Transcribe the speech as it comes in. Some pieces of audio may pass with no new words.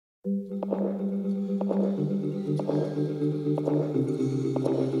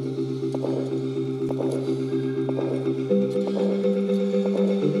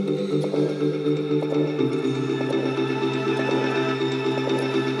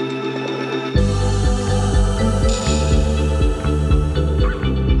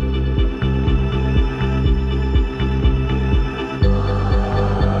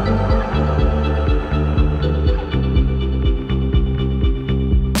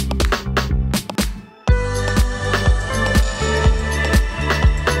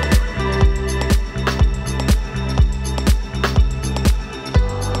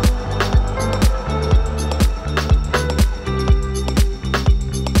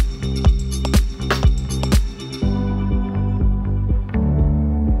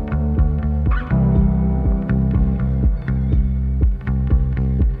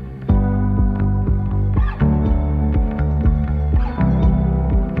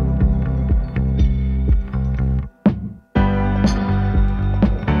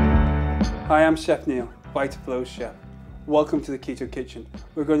Hi, I'm Chef Neil, VitaFlow's chef. Welcome to the Keto Kitchen.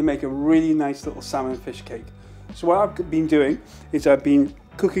 We're going to make a really nice little salmon fish cake. So what I've been doing is I've been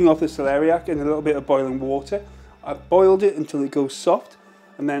cooking off the celeriac in a little bit of boiling water. I've boiled it until it goes soft,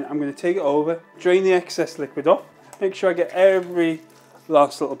 and then I'm going to take it over, drain the excess liquid off, make sure I get every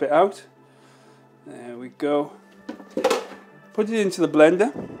last little bit out. There we go. Put it into the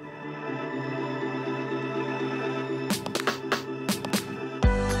blender.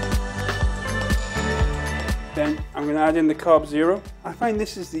 Then I'm going to add in the Carbzero. I find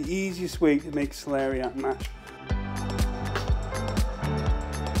this is the easiest way to make celeriac mash.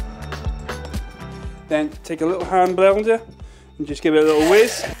 Then take a little hand blender and just give it a little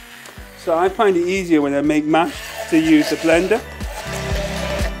whiz. So I find it easier when I make mash to use the blender.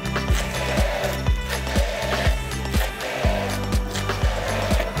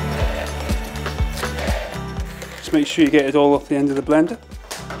 Just make sure you get it all off the end of the blender.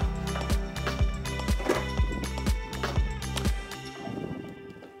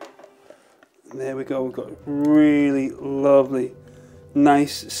 There we go, we've got really lovely,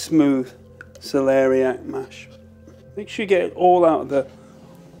 nice, smooth celeriac mash. Make sure you get it all out of the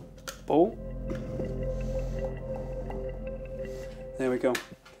bowl. There we go.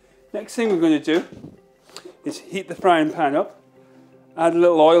 Next thing we're going to do is heat the frying pan up, add a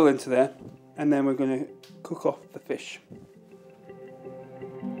little oil into there, and then we're going to cook off the fish.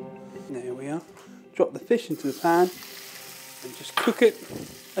 There we are. Drop the fish into the pan and just cook it.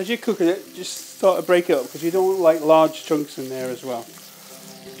 As you're cooking it, just start to break it up because you don't like large chunks in there as well.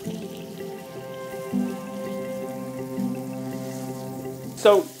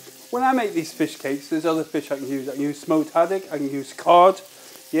 So when I make these fish cakes, there's other fish I can use. I can use smoked haddock, I can use cod,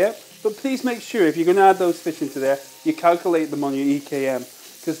 yeah. But please make sure if you're going to add those fish into there, you calculate them on your EKM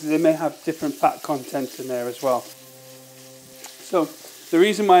because they may have different fat content in there as well. So the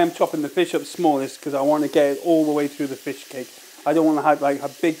reason why I'm chopping the fish up small is because I want to get it all the way through the fish cake. I don't want to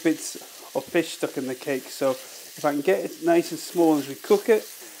have big bits of fish stuck in the cake, so if I can get it nice and small as we cook it,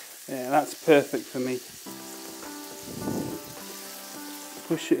 yeah, that's perfect for me.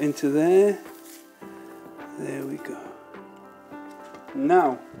 Push it into there. There we go.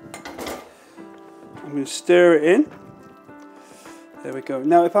 Now, I'm going to stir it in. There we go.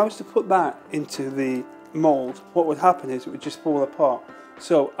 Now, if I was to put that into the mould, what would happen is it would just fall apart.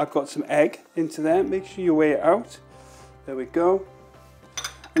 So I've got some egg into there. Make sure you weigh it out. There we go.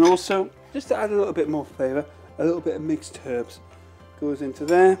 And also, just to add a little bit more flavour, a little bit of mixed herbs goes into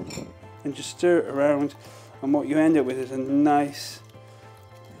there and just stir it around, and what you end up with is a nice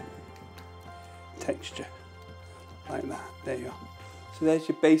texture like that. There you go. So there's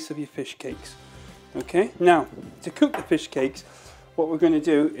your base of your fish cakes. Okay, now to cook the fish cakes, what we're going to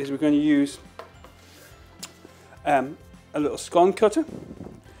do is we're going to use a little scone cutter,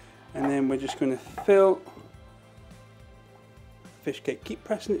 and then we're just going to fill fish cake. Keep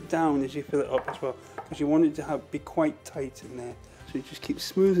pressing it down as you fill it up as well, because you want it to be quite tight in there. So you just keep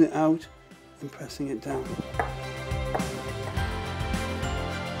smoothing it out and pressing it down.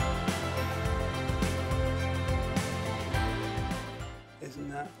 Isn't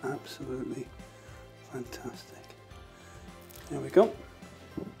that absolutely fantastic? There we go.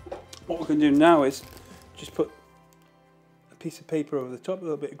 What we're going to do now is just put a piece of paper over the top, a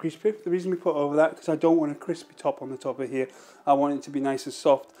little bit of greaseproof. The reason we put it over that because I don't want a crispy top on the top of here. I want it to be nice and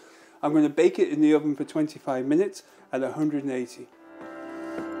soft. I'm going to bake it in the oven for 25 minutes at 180.